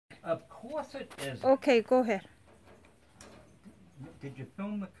Of course it isn't. Okay, go ahead. Did you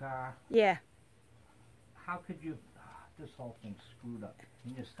film the car? Yeah. How could you... this whole thing's screwed up.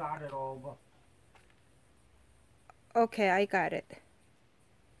 Can you start it over? Okay, I got it.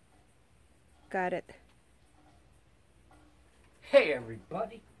 Got it. Hey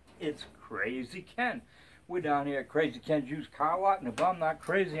everybody, it's Crazy Ken. We're down here at Crazy Ken's used car lot, and if I'm not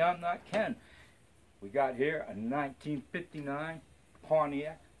crazy, I'm not Ken. We got here a 1959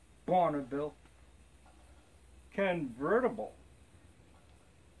 Pontiac Bonneville convertible.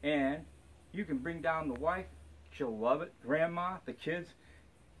 And you can bring down the wife, she'll love it, grandma, the kids.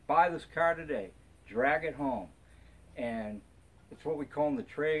 Buy this car today, drag it home. And it's what we call in the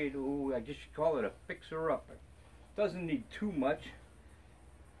trade, ooh, I guess you call it a fixer-upper. Doesn't need too much.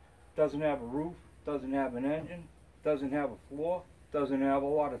 Doesn't have a roof, doesn't have an engine, doesn't have a floor, doesn't have a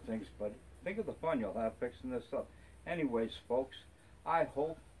lot of things, but think of the fun you'll have fixing this up. Anyways, folks, I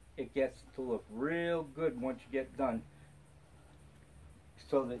hope it gets to look real good once you get done,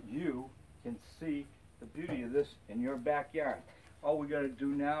 so that you can see the beauty of this in your backyard. All we got to do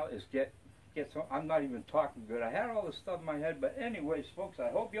now is get some. I'm not even talking good. I had all this stuff in my head, but anyways, folks, I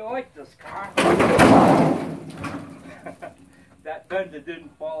hope you like this car. That fender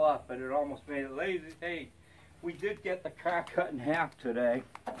didn't fall off, but it almost made it lazy. Hey, we did get the car cut in half today,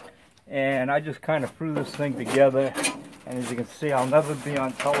 and I just kind of threw this thing together. And as you can see, I'll never be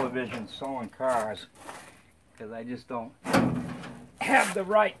on television selling cars because I just don't have the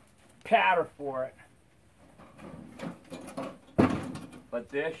right pattern for it. But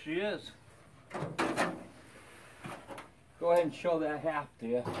there she is. Go ahead and show that half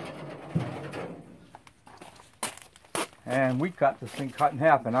there. And we got this thing cut in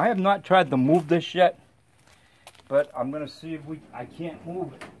half, and I have not tried to move this yet, but I'm gonna see if I can't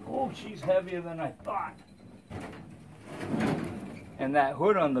move it. Oh, she's heavier than I thought. And that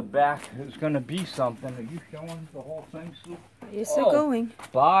hood on the back is gonna be something. Are you showing the whole thing, Sue? Yes, I'm going.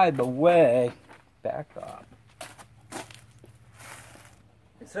 By the way, back up.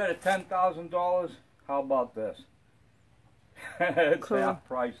 Instead of $10,000, how about this? It's cool. Half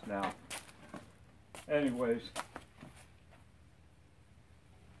price now. Anyways.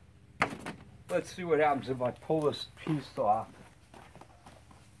 Let's see what happens if I pull this piece off.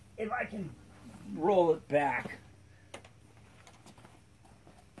 If I can roll it back.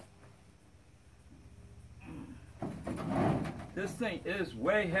 This thing is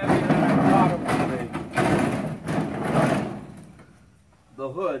way heavier than I thought it would be. The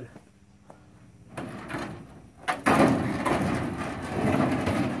hood.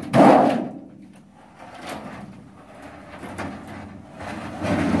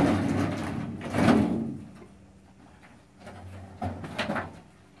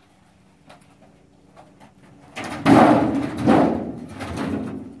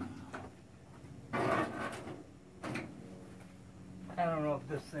 I don't know if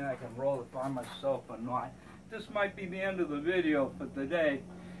this thing I can roll it by myself or not. This might be the end of the video for today,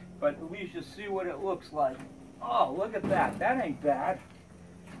 but at least you see what it looks like. Oh, look at that. That ain't bad.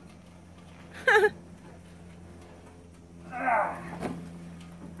 Ah.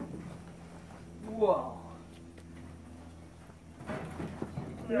 Whoa.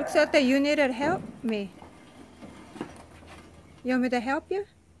 Looks like that you needed help me. You want me to help you?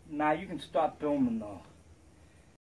 Nah, you can stop filming though.